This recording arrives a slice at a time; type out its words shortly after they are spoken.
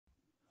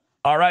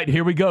All right,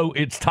 here we go.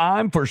 It's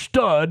time for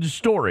Stud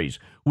Stories.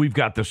 We've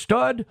got the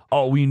stud.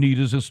 All we need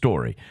is a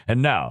story.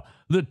 And now,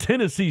 the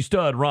Tennessee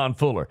stud, Ron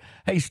Fuller.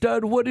 Hey,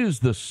 stud, what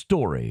is the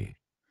story?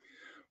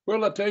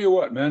 Well, I tell you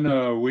what,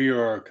 man, we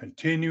are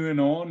continuing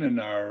on in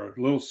our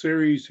little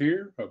series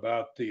here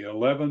about the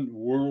 11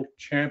 world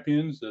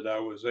champions that I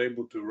was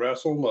able to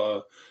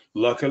wrestle,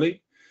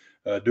 luckily,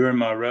 during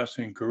my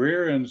wrestling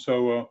career. And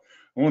so I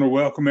want to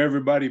welcome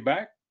everybody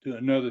back to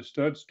another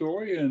stud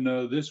story. And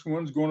this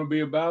one's going to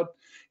be about,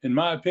 in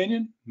my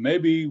opinion,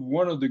 maybe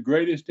one of the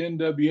greatest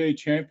NWA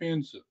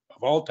champions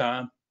of all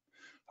time,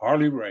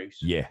 Harley Race.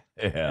 Yeah.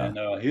 Yeah.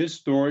 And his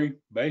story,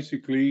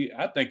 basically,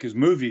 I think is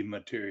movie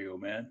material,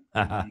 man.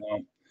 And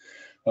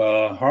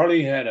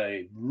Harley had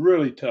a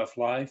really tough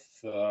life.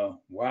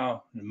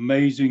 Wow,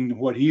 amazing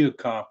what he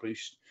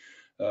accomplished.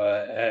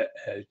 The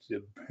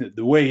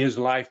way his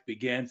life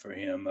began for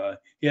him.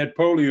 He had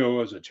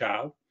polio as a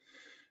child.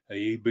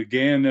 He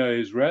began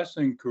his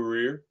wrestling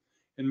career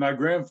in my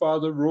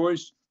grandfather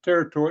Roy's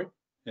territory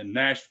in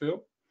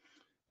Nashville.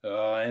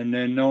 And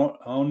then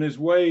on his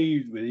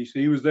way,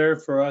 he was there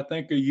for, I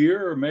think, a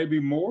year or maybe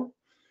more.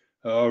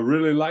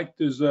 Really liked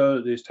his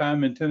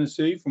time in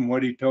Tennessee, from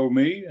what he told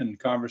me and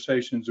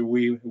conversations that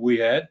we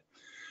had.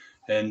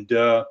 And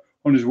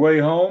on his way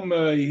home,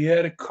 he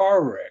had a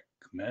car wreck,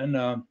 man,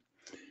 a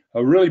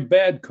really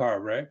bad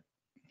car wreck,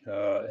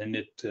 and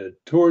it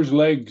tore his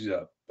legs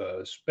up,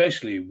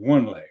 especially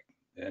one leg.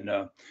 And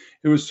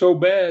it was so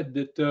bad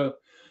that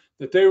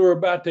they were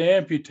about to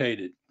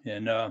amputate it.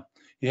 And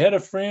he had a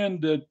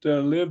friend that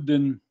lived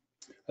in,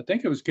 I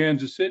think it was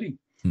Kansas City.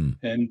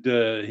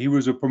 And he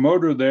was a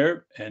promoter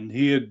there, and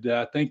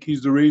I think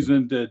he's the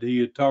reason that he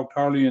had talked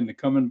Harley into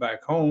coming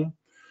back home.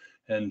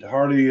 And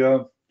Harley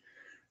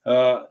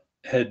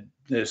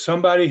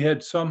somebody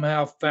had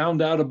somehow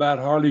found out about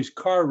Harley's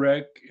car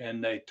wreck,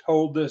 and they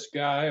told this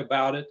guy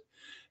about it.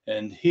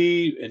 And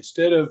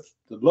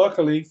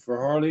luckily for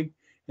Harley,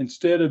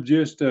 instead of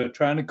just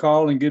trying to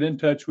call and get in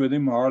touch with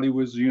him, Harley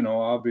was,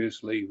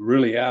 obviously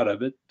really out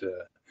of it.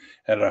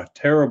 Had a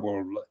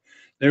terrible.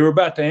 They were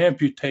about to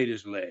amputate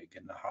his leg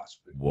in the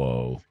hospital.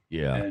 Whoa.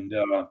 Yeah. And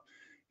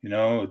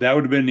that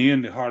would have been the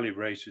end of Harley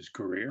Race's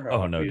career,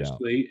 Oh, no doubt.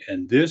 obviously.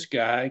 And this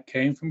guy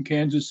came from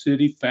Kansas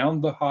City,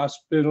 found the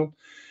hospital,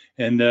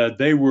 and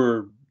they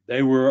were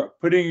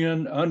putting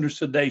him under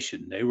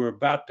sedation. They were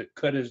about to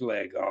cut his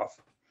leg off,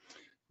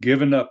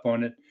 giving up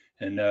on it.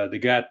 And the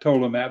guy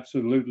told him,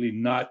 absolutely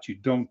not. You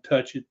don't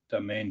touch it. I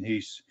mean, he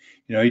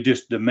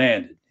just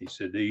demanded. He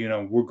said,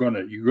 you're going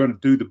to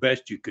do the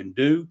best you can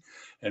do,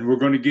 and we're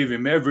going to give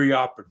him every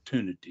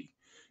opportunity.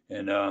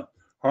 And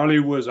Harley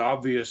was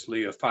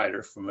obviously a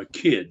fighter from a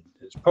kid.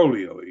 His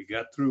polio, he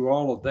got through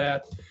all of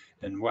that.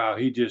 And wow,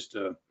 he just,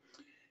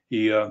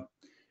 he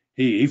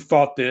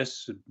fought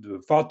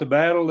the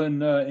battle,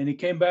 and he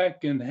came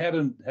back and had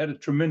a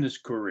tremendous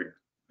career.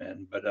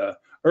 But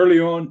early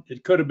on,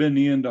 it could have been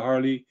the end of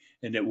Harley,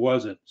 and it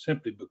wasn't,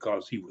 simply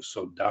because he was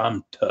so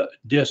damn tough,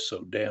 just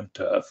so damn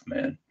tough,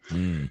 man.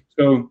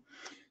 So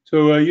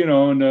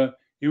and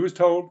he was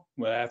told,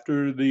 well,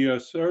 after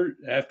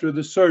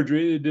the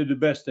surgery, they did the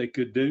best they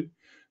could do,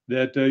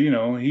 that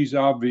he's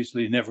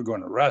obviously never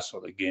going to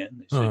wrestle again.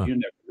 They said, you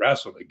never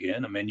wrestle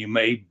again. I mean, you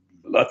may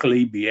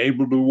luckily be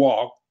able to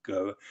walk,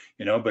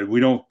 but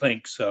we don't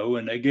think so.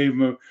 And they gave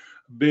him a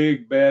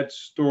big bad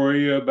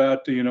story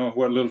about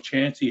what little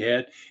chance he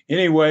had.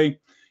 Anyway,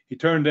 he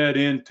turned that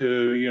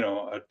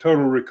into a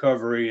total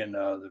recovery, and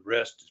the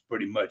rest is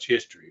pretty much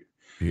history.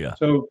 Yeah.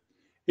 So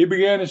he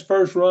began his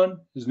first run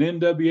as an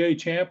NWA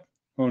champ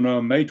on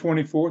May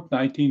 24th,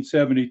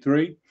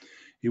 1973.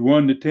 He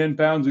won the 10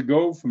 pounds of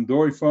gold from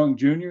Dory Funk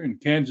Jr. in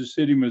Kansas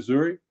City,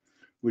 Missouri,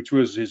 which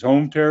was his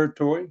home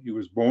territory. He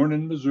was born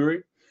in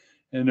Missouri,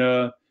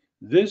 and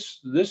this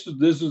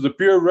is a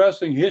pure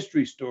wrestling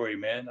history story,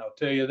 man. I'll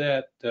tell you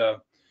that.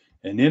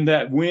 And in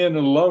that win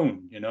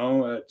alone,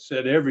 it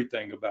said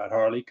everything about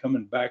Harley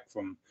coming back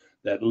from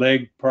that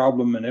leg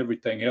problem and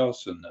everything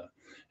else,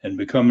 and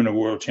becoming a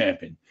world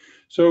champion.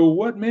 So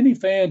what many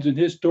fans and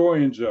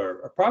historians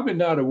are probably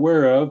not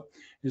aware of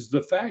is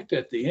the fact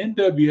that the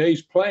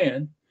NWA's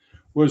plan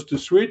was to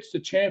switch the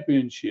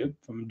championship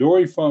from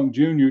Dory Funk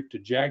Jr. to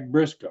Jack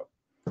Briscoe.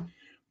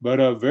 But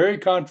a very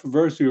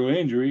controversial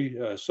injury,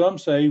 some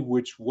say,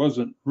 which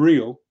wasn't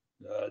real,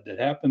 that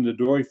happened to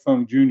Dory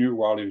Funk Jr.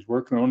 while he was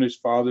working on his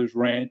father's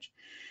ranch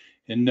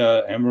in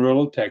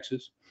Amarillo,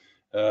 Texas,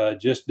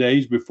 just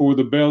days before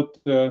the belt,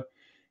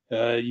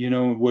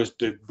 was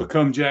to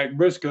become Jack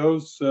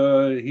Briscoe's.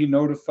 He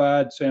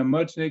notified Sam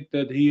Muchnick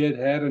that he had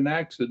had an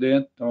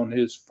accident on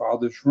his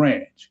father's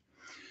ranch.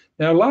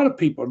 Now, a lot of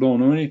people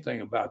don't know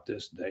anything about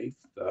this, Dave.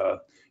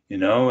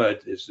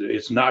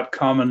 It's not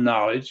common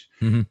knowledge,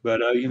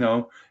 but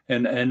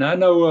and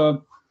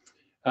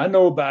I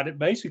know about it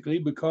basically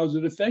because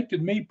it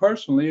affected me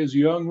personally as a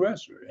young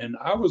wrestler. And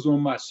I was on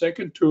my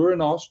second tour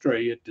in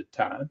Australia at the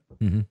time.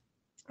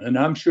 And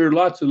I'm sure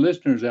lots of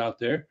listeners out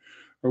there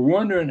are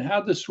wondering how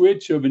the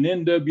switch of an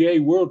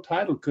NWA world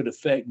title could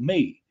affect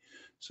me.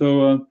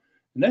 So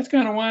And that's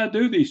kind of why I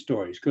do these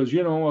stories, because,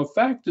 a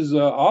fact is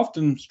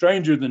often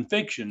stranger than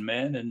fiction,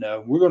 man. And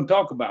we're going to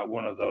talk about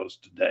one of those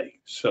today.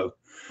 So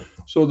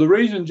the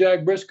reason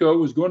Jack Briscoe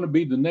was going to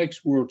be the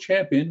next world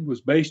champion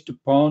was based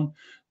upon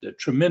the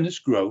tremendous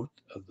growth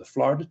of the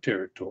Florida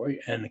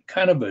territory and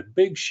kind of a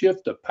big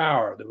shift of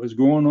power that was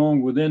going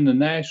on within the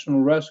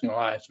National Wrestling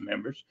Alliance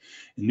members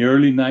in the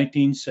early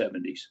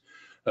 1970s,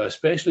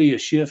 especially a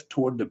shift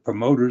toward the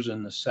promoters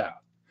in the South.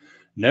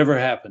 Never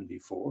happened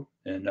before.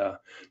 And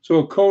so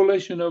a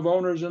coalition of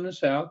owners in the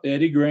South,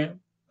 Eddie Graham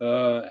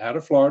out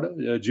of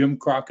Florida, Jim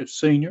Crockett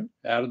Sr.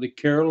 out of the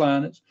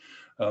Carolinas,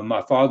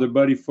 my father,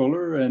 Buddy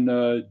Fuller,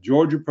 and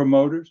Georgia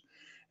promoters.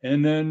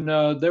 And then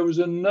there was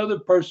another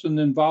person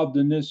involved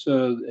in this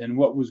and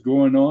what was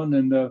going on.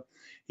 And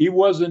he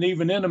wasn't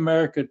even in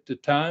America at the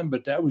time,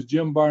 but that was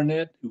Jim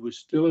Barnett, who was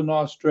still in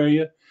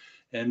Australia.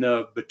 And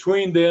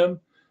between them,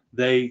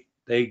 they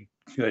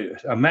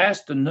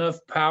amassed enough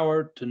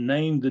power to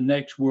name the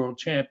next world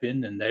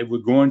champion, and they were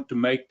going to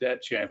make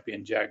that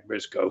champion Jack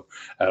Briscoe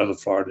out of the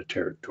Florida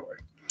territory.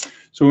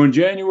 So in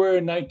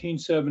January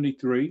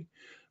 1973,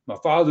 my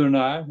father and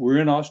I were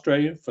in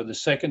Australia for the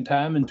second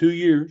time in 2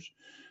 years,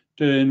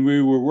 and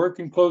we were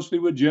working closely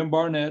with Jim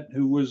Barnett,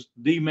 who was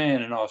the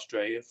man in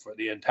Australia for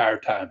the entire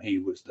time he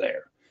was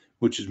there,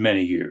 which is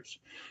many years.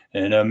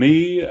 And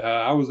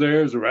I was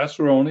there as a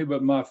wrestler only,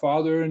 but my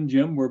father and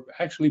Jim were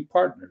actually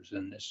partners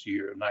in this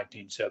year of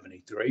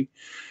 1973.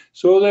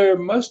 So there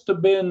must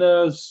have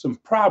been some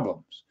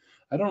problems.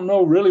 I don't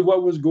know really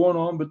what was going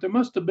on, but there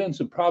must have been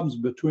some problems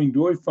between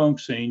Dory Funk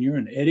Sr.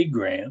 and Eddie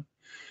Graham.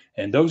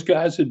 And those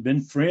guys had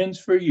been friends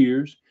for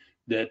years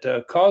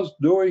that caused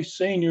Dory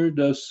Sr.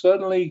 to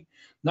suddenly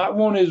not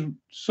want his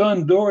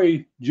son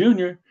Dory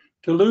Jr.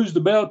 to lose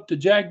the belt to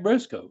Jack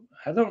Briscoe.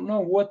 I don't know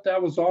what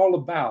that was all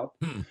about.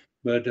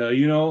 But,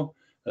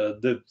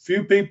 the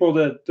few people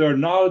that are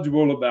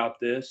knowledgeable about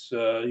this,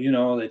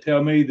 they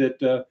tell me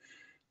that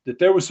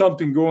there was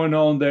something going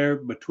on there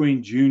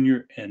between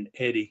Junior and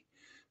Eddie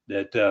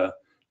that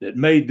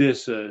made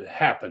this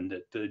happen,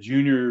 that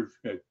Junior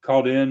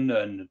called in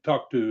and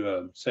talked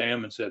to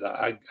Sam and said,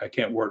 I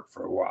can't work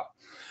for a while.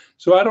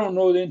 So I don't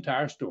know the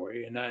entire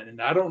story, and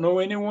I don't know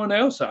anyone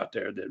else out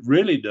there that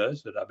really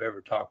does that I've ever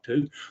talked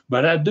to.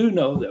 But I do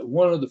know that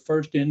one of the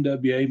first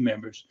NWA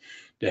members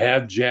to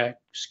have Jack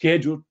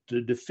scheduled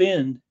to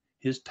defend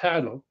his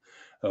title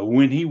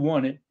when he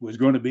won it was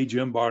going to be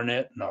Jim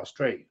Barnett in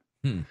Australia.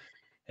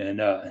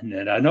 And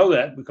I know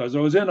that because I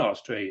was in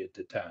Australia at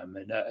the time.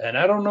 And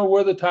I don't know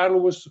where the title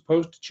was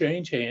supposed to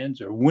change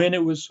hands or when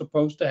it was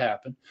supposed to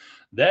happen.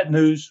 That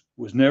news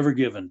was never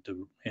given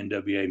to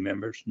NWA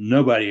members.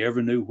 Nobody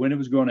ever knew when it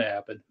was going to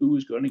happen, who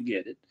was going to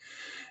get it.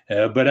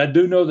 But I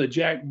do know that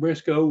Jack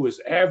Briscoe was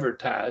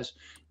advertised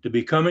to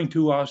be coming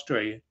to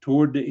Australia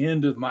toward the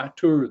end of my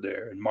tour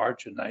there in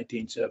March of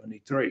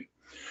 1973.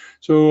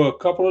 So a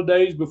couple of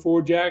days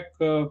before Jack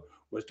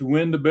was to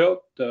win the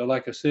belt,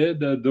 like I said,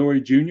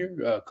 Dory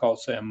Jr.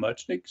 Called Sam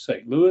Muchnick,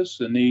 St. Louis,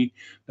 and he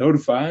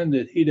notified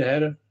that he'd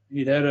had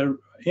a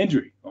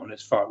injury on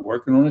his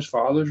working on his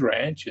father's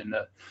ranch, and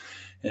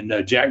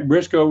Jack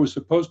Briscoe was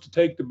supposed to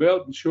take the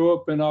belt and show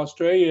up in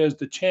Australia as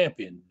the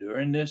champion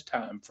during this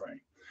time frame,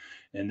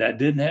 and that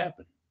didn't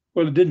happen.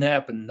 Well, it didn't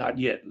happen, not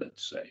yet,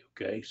 let's say.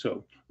 Okay,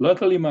 so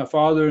luckily my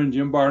father and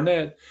Jim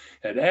Barnett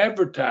had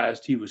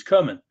advertised he was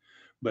coming,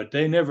 but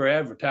they never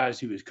advertised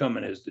he was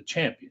coming as the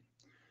champion.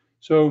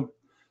 So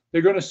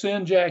they're going to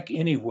send Jack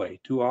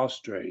anyway to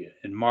Australia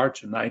in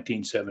March of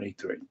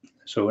 1973.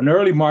 So in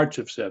early March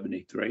of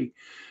 73,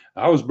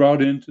 I was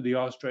brought into the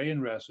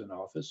Australian wrestling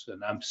office,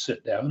 and I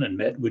sat down and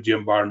met with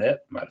Jim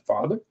Barnett, my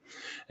father,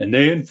 and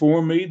they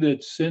informed me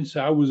that since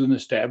I was an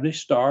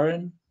established star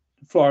in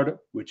Florida,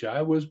 which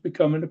I was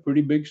becoming a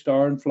pretty big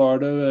star in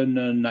Florida in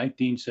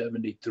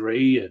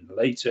 1973 and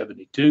late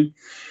 72,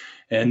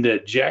 and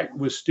that Jack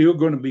was still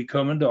going to be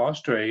coming to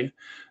Australia,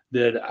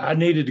 that I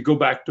needed to go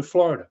back to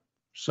Florida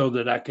so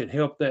that I could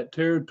help that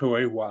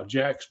territory while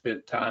Jack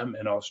spent time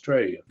in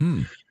Australia.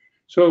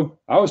 So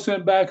I was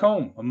sent back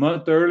home a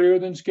month earlier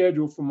than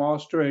scheduled from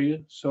Australia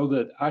so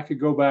that I could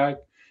go back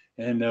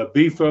and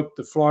beef up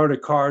the Florida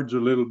cards a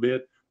little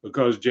bit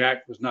because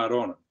Jack was not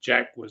on them.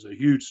 Jack was a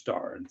huge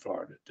star in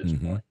Florida at this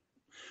point.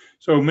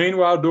 So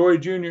meanwhile, Dory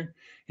Jr.,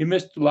 he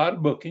missed a lot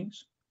of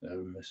bookings, a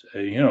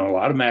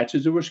lot of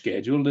matches that were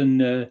scheduled,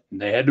 and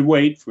they had to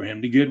wait for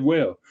him to get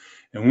well.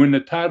 And when the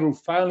title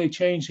finally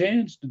changed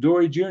hands to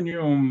Dory Jr.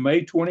 on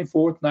May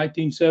 24th,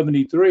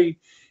 1973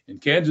 in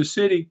Kansas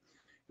City,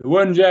 it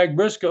wasn't Jack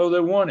Briscoe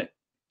that won it.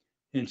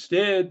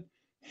 Instead,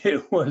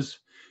 it was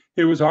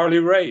Harley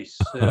Race.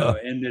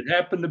 And it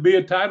happened to be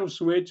a title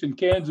switch in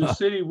Kansas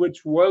City,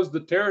 which was the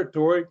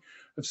territory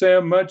of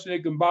Sam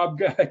Muchnick and Bob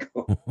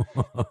Geigel.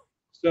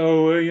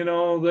 So,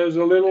 there's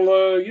a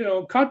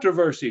little,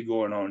 controversy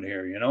going on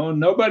here, and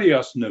nobody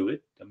else knew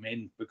it. I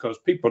mean, because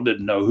people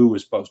didn't know who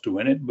was supposed to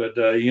win it, but,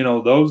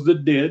 those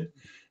that did,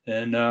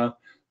 and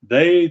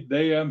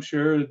they I'm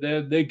sure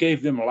that they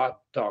gave them a lot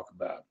to talk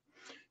about.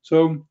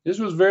 So this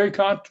was very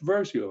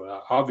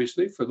controversial,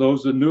 obviously, for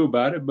those that knew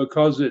about it,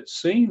 because it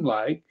seemed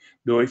like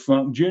Dory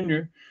Funk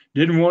Jr.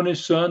 didn't want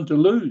his son to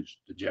lose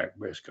to Jack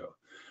Briscoe.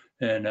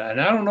 And I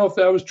don't know if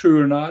that was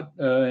true or not.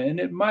 And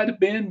it might have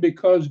been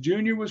because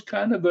Junior was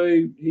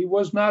he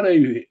was not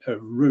a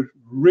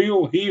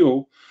real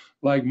heel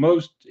like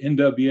most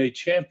NWA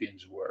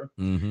champions were.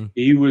 Mm-hmm.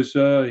 He was,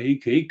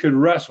 he could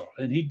wrestle,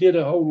 and he did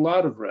a whole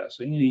lot of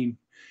wrestling. And he,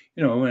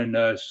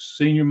 and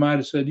Senior might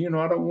have said,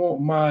 I don't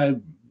want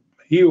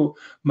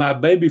my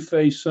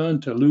babyface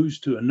son to lose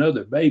to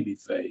another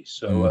babyface.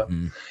 So,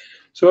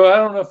 So I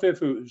don't know if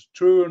it was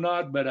true or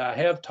not, but I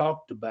have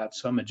talked about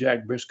some of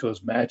Jack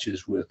Briscoe's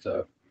matches with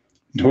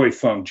Dory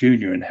Funk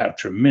Jr. and how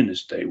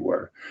tremendous they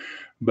were.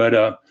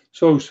 But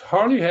so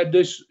Harley had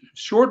this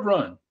short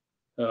run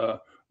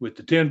with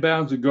the 10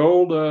 pounds of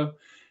gold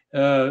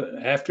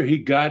after he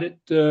got it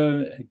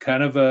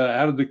kind of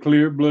out of the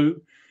clear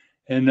blue.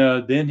 And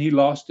then he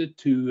lost it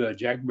to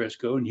Jack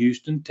Briscoe in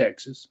Houston,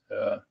 Texas,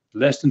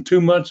 less than 2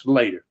 months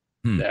later.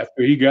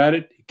 After he got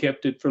it, he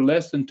kept it for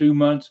less than 2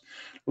 months,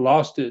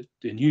 lost it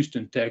in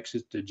Houston,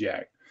 Texas to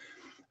Jack.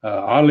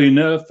 Oddly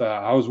enough,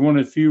 I was one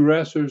of the few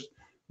wrestlers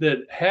that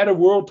had a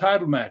world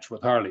title match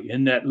with Harley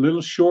in that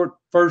little short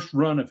first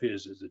run of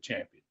his as a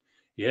champion.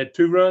 He had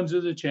 2 runs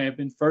as a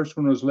champion. First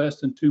one was less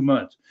than 2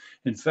 months.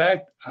 In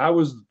fact, I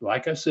was,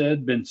 like I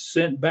said, been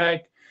sent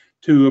back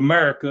to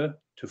America,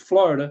 to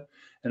Florida,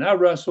 and I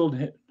wrestled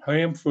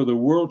him for the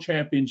world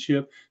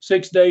championship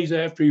 6 days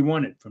after he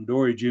won it from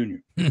Dory Jr.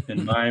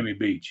 in Miami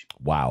Beach.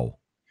 Wow.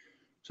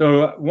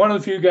 So one of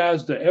the few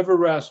guys to ever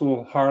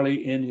wrestle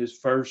Harley in his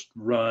first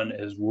run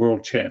as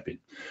world champion.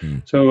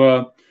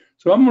 So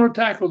I'm going to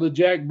tackle the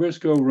Jack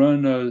Briscoe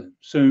run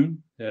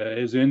soon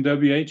as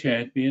NWA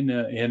champion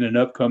in an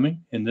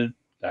upcoming, and then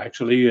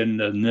actually in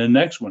the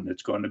next one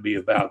it's going to be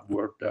about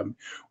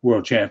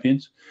world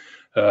champions.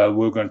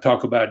 We're going to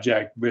talk about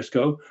Jack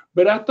Briscoe,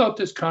 but I thought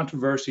this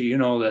controversy,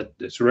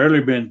 that's rarely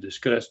been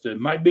discussed,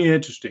 it might be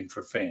interesting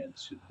for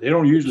fans. They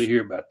don't usually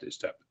hear about this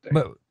type of thing.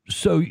 But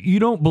so you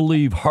don't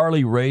believe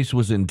Harley Race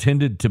was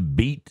intended to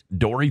beat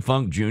Dory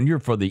Funk Jr.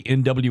 for the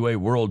NWA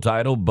World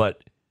Title,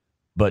 but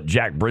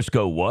Jack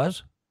Briscoe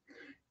was?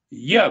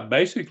 Yeah,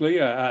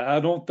 basically, I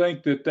don't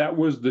think that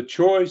was the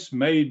choice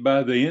made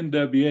by the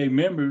NWA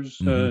members,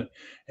 and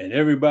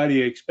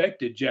everybody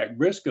expected Jack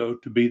Briscoe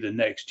to be the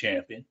next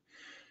champion.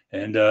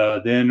 And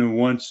then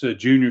once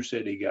Junior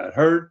said he got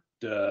hurt,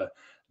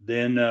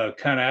 then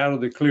kind of out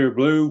of the clear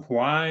blue,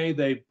 why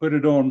they put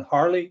it on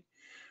Harley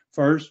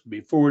first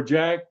before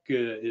Jack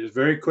is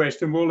very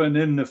questionable. And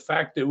then the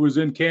fact that it was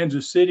in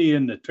Kansas City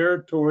in the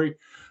territory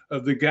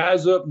of the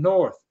guys up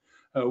north.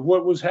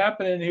 What was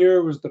happening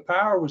here was the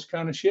power was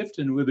kind of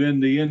shifting within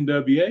the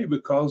NWA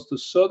because the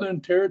southern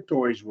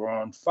territories were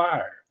on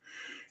fire.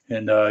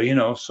 And,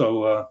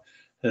 so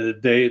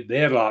they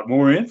had a lot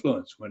more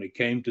influence when it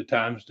came to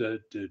times to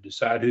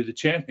decide who the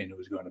champion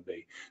was going to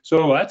be.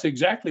 So that's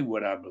exactly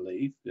what I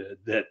believe,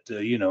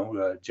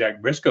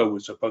 Jack Briscoe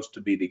was supposed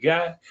to be the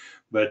guy,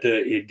 but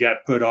it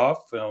got put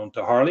off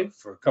onto Harley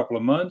for a couple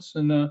of months.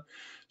 And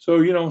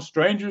so,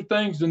 stranger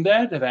things than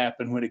that have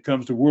happened when it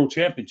comes to world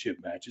championship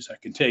matches. I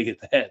can tell you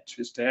that.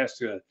 Just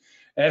ask a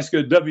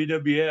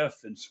WWF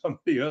and some of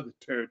the other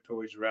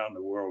territories around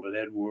the world that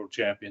had world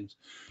champions.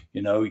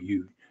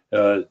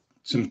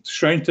 Some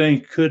strange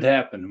things could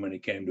happen when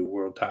it came to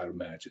world title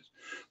matches.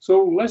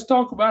 So let's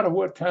talk about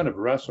what kind of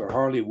wrestler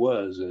Harley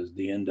was as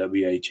the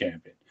NWA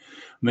champion.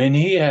 I mean,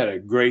 he had a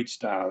great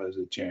style as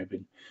a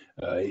champion.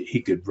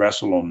 He could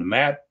wrestle on the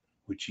mat,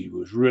 which he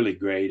was really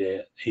great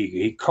at.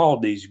 He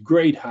called these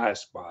great high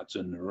spots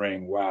in the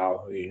ring.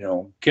 Wow,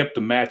 kept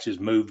the matches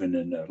moving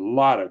and a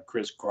lot of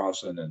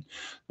crisscrossing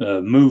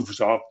and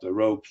moves off the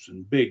ropes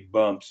and big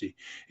bumps.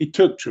 He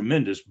took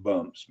tremendous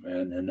bumps,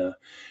 man,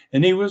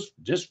 and he was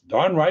just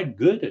darn right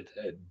good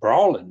at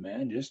brawling,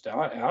 man. Just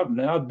out and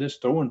out,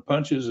 just throwing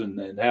punches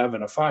and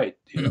having a fight.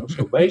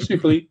 So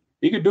basically,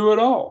 he could do it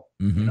all.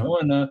 And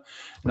I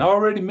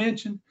already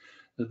mentioned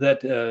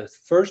that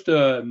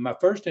my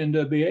first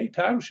NWA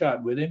title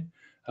shot with him,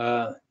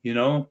 I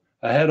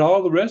had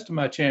all the rest of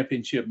my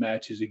championship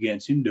matches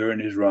against him during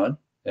his run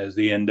as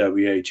the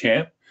NWA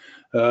champ.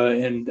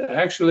 And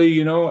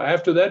actually,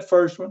 after that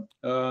first one,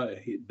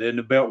 then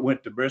the belt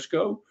went to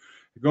Briscoe.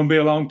 It's going to be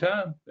a long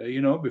time,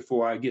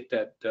 before I get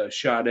that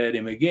shot at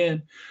him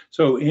again.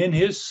 So in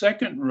his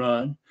second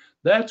run,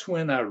 that's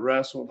when I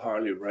wrestled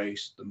Harley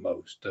Race the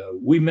most.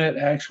 We met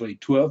actually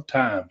 12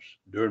 times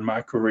during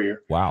my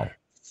career. Wow.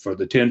 For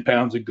the 10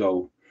 pounds of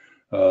gold.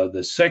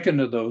 The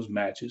second of those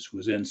matches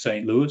was in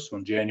St. Louis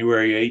on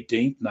January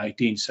 18th,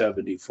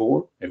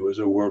 1974. It was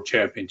a world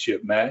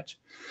championship match.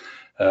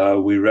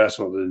 We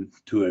wrestled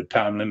to a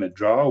time limit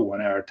draw,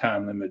 1 hour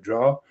time limit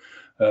draw.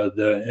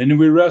 And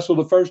we wrestled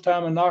the first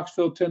time in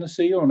Knoxville,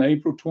 Tennessee on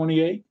April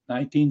 28,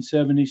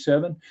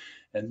 1977.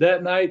 And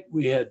that night,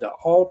 we had the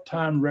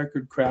all-time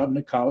record crowd in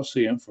the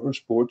Coliseum for a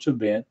sports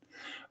event,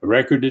 a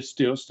record that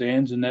still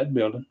stands in that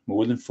building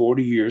more than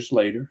 40 years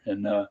later.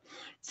 And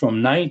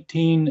from April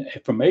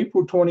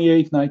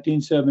 28th,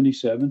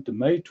 1977 to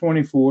May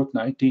 24th,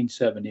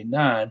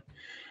 1979,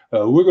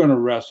 we're going to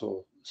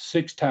wrestle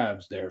 6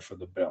 times there for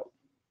the belt.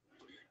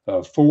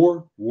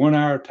 4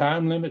 1-hour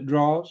time limit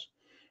draws.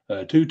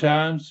 2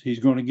 times he's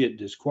going to get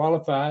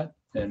disqualified.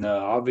 And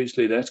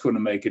obviously, that's going to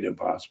make it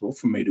impossible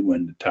for me to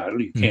win the title.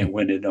 You can't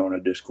win it on a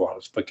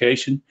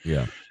disqualification.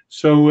 Yeah.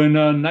 So in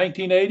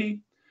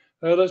 1980,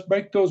 let's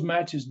break those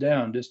matches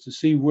down just to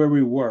see where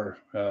we were.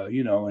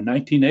 In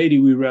 1980,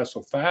 we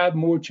wrestled 5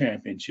 more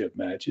championship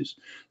matches.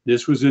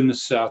 This was in the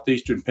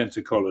Southeastern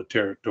Pensacola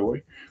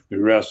territory. We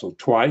wrestled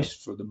twice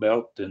for the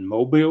belt in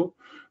Mobile.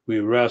 We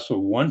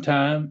wrestled 1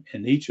 time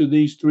in each of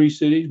these 3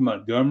 cities,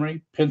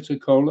 Montgomery,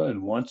 Pensacola,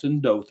 and once in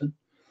Dothan.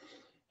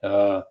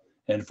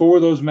 And 4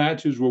 of those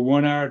matches were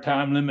 1-hour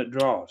time limit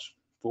draws,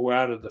 4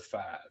 out of the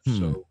 5.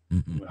 So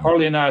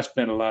Harley and I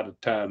spent a lot of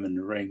time in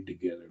the ring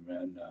together,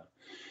 man.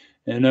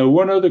 And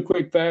one other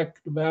quick fact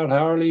about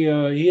Harley,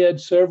 he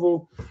had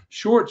several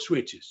short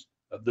switches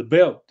of the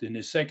belt in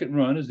his second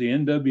run as the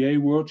NWA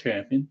World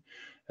Champion.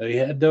 He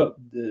had the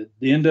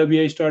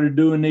NWA started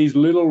doing these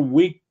little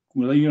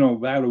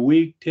about a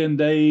week, 10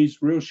 days,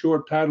 real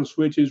short title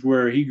switches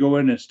where he'd go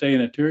in and stay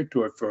in a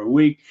territory for a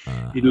week.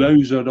 He'd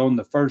lose it on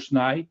the first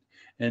night.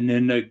 And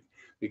then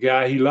the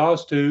guy he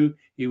lost to,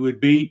 he would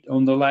beat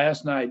on the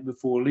last night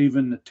before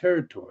leaving the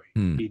territory.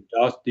 He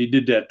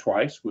did that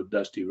twice with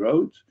Dusty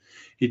Rhodes.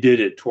 He did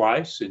it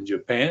twice in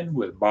Japan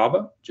with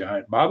Baba,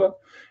 Giant Baba.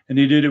 And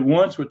he did it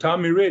once with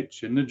Tommy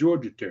Rich in the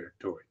Georgia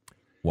territory.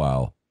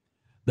 Wow.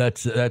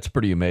 That's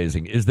pretty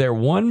amazing. Is there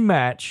one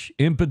match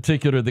in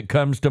particular that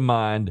comes to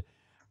mind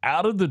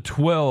out of the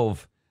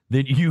 12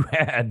 that you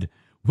had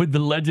with the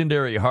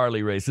legendary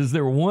Harley race? Is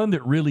there one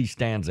that really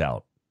stands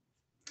out?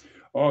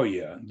 Oh,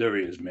 yeah, there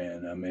is,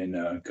 man. I mean,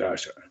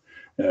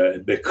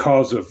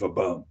 because of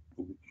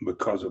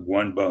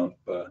one bump,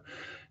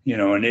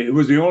 and it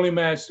was the only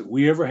match that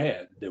we ever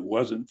had that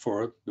wasn't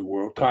for the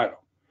world title.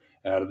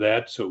 Out of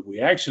that, so we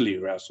actually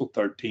wrestled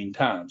 13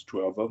 times.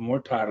 12 of them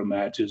were title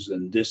matches,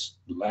 and this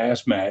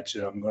last match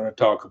that I'm going to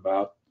talk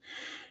about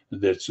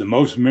that's the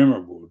most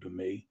memorable to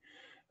me,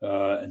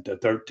 the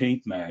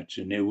 13th match,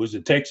 and it was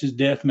a Texas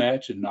death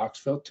match in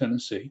Knoxville,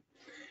 Tennessee.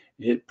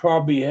 It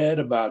probably had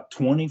about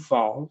 20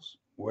 falls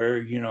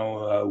where,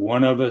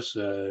 one of us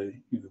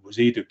was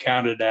either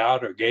counted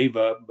out or gave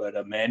up,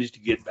 but managed to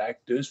get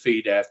back to his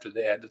feet after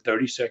they had the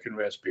 30-second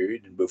rest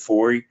period. And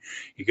before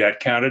he got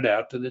counted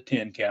out to the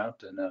 10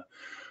 count. And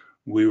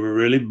we were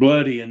really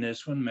bloody in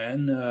this one,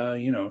 man.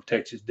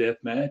 Texas death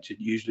match, it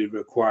usually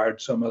required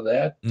some of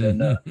that.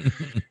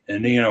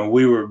 And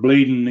we were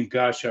bleeding. And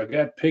gosh, I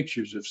got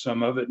pictures of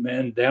some of it,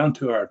 man, down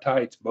to our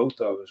tights,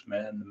 both of us,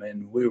 man. I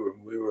mean, we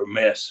were a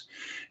mess.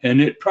 And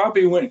it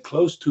probably went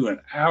close to an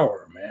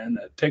hour, man,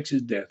 a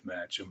Texas death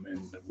match. I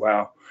mean,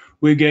 wow,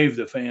 we gave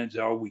the fans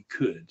all we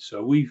could.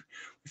 So we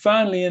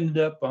finally ended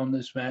up on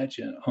this match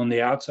on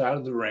the outside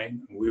of the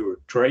ring. We were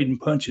trading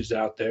punches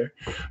out there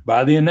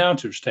by the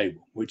announcer's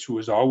table, which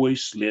was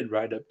always slid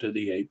right up to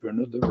the apron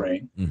of the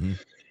ring.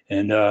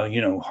 And,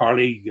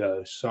 Harley,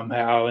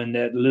 somehow in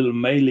that little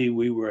melee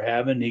we were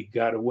having, he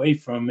got away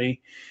from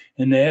me.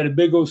 And they had a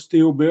big old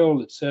steel bill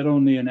that sat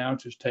on the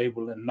announcer's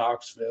table in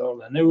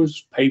Knoxville. And there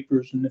was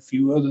papers and a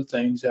few other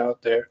things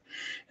out there.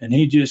 And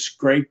he just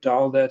scraped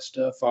all that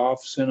stuff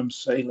off, sent them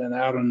sailing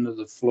out onto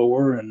the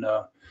floor. And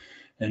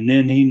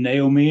then he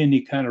nailed me and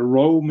he kind of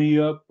rolled me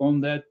up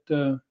on that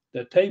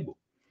table,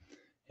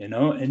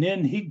 and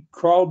then he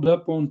crawled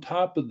up on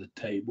top of the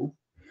table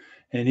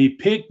and he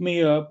picked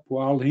me up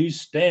while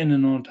he's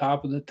standing on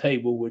top of the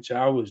table, which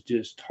I was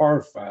just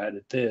horrified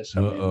at this.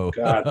 I mean,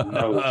 God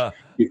knows.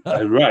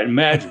 Right.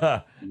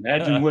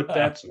 Imagine what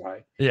that's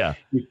like. Yeah.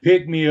 He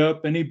picked me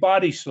up and he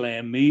body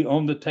slammed me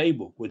on the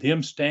table with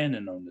him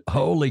standing on the table.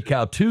 Holy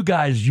cow. 2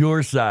 guys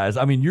your size.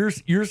 I mean, you're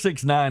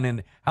 6'9",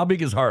 and how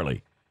big is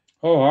Harley?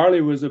 Oh, Harley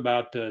was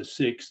about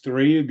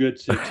 6'3", a good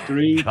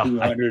 6'3",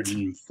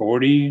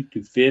 240,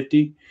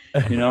 250.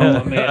 I mean,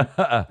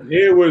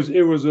 it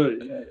was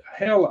a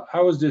hell.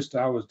 I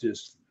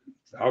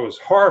was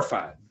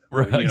horrified.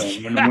 Right.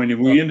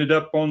 When we ended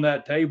up on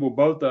that table,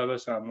 both of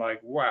us, I'm like,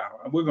 wow,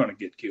 we're going to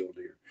get killed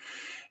here.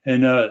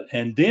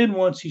 And then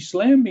once he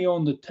slammed me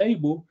on the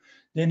table,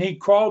 then he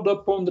crawled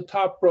up on the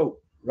top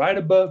rope right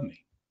above me.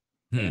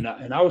 And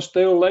I was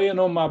still laying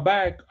on my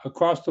back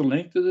across the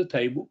length of the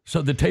table.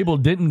 So the table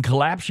didn't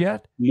collapse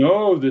yet?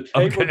 No, the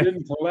table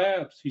didn't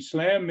collapse. He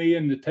slammed me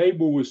and the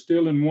table was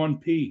still in one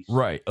piece.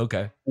 Right,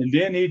 okay. And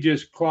then he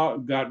just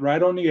got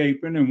right on the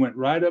apron and went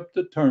right up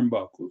the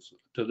turnbuckles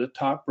to the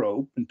top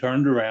rope and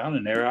turned around.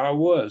 And there I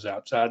was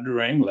outside the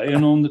ring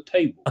laying on the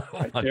table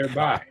right there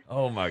by.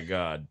 Oh, my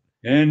God.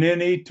 And then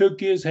he took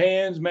his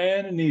hands,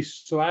 man, and he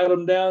slid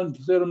them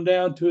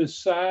down to his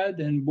side.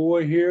 And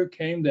boy, here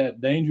came that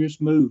dangerous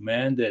move,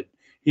 man, that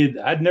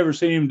I'd never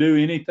seen him do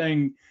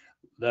anything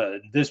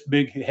this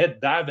big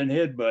diving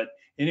headbutt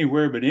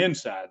anywhere but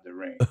inside the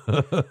ring,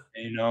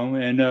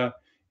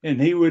 and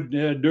he would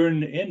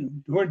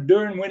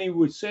during when he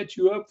would set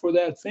you up for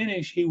that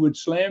finish, he would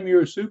slam you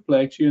or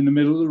suplex you in the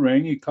middle of the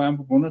ring. He'd climb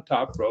up on the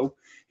top rope.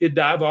 He'd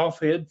dive off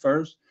head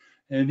first,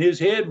 and his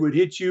head would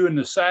hit you in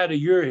the side of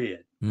your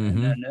head.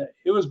 Mm-hmm. And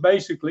it was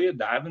basically a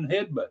diving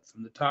headbutt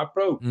from the top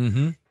rope.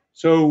 Mm-hmm.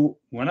 So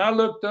when I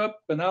looked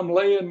up and I'm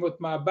laying with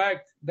my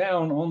back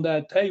down on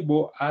that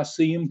table, I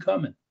see him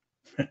coming.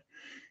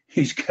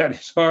 He's got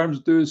his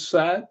arms to his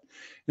side,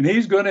 and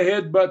he's going to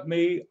headbutt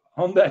me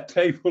on that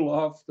table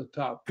off the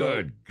top.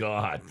 Good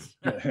God.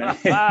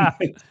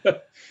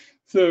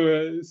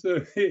 So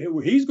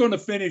he's going to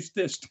finish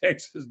this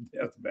Texas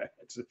death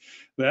match.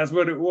 That's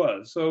what it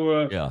was.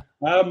 So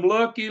I'm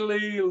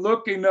luckily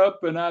looking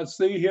up, and I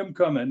see him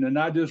coming, and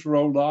I just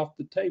rolled off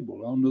the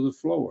table onto the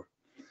floor.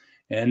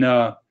 And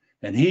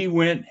he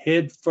went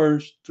head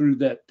first through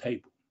that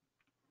table.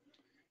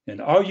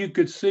 And all you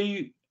could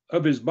see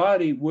of his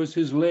body was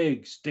his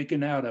legs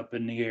sticking out up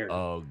in the air.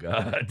 Oh,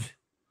 God.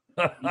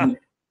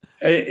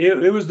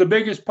 It was the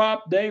biggest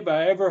pop, Dave,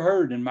 I ever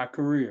heard in my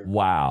career.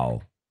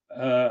 Wow.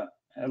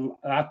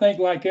 I think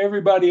like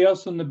everybody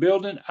else in the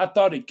building, I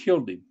thought it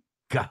killed him.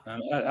 God.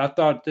 I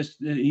thought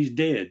he's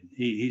dead.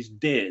 He's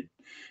dead.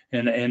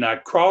 And I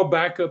crawled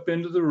back up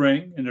into the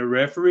ring, and the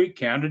referee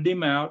counted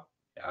him out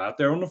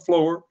there on the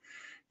floor.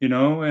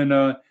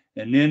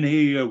 And then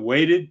he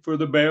waited for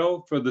the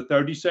bell for the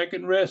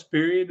 30-second rest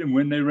period. And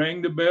when they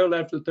rang the bell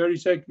after the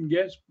 30-second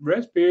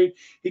rest period,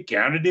 he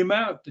counted him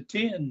out to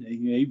 10.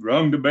 He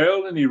rung the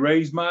bell and he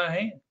raised my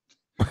hand.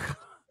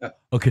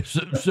 Okay,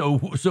 so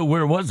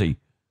where was he?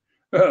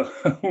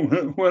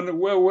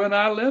 When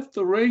I left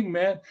the ring,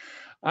 man,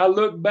 I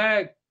looked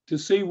back to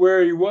see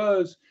where he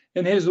was,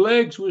 and his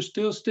legs were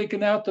still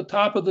sticking out the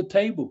top of the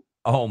table.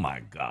 Oh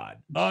my God!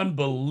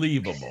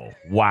 Unbelievable!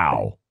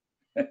 Wow.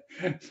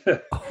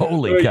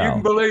 Holy cow. You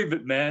can believe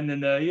it, man.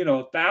 And,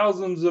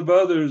 thousands of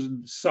others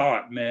saw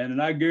it, man.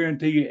 And I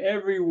guarantee you,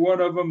 every one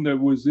of them that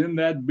was in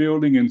that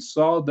building and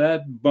saw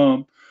that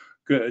bump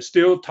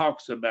still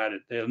talks about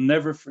it. They'll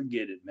never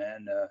forget it,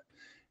 man.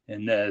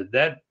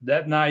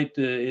 That night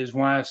is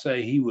why I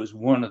say he was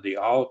one of the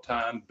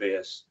all-time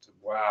best.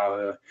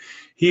 Wow.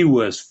 He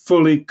was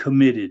fully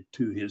committed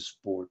to his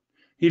sport.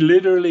 He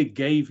literally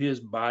gave his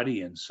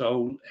body and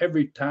soul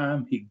every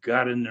time he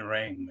got in the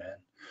ring, man.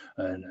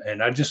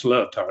 And I just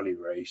loved Harley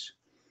Race.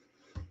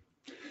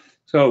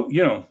 So,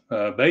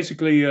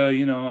 basically,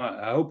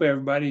 I hope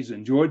everybody's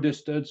enjoyed this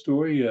stud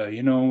story.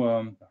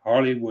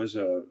 Harley was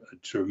a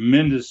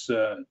tremendous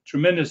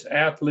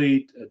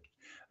athlete,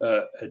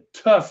 as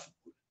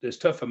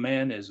tough a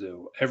man as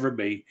there'll ever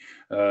be.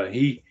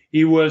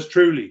 He was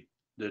truly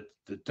the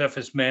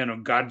toughest man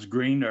on God's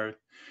green earth.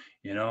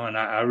 And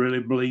I really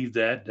believe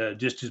that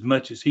just as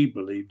much as he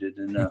believed it.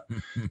 And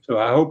so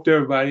I hope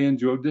everybody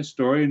enjoyed this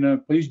story.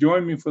 And please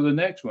join me for the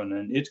next one.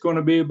 And it's going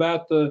to be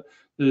about the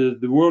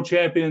world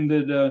champion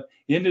that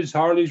ended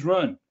Harley's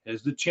run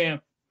as the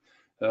champ.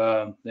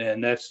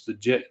 And that's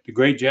the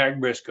great Jack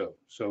Briscoe.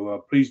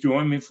 So please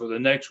join me for the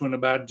next one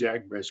about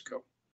Jack Briscoe.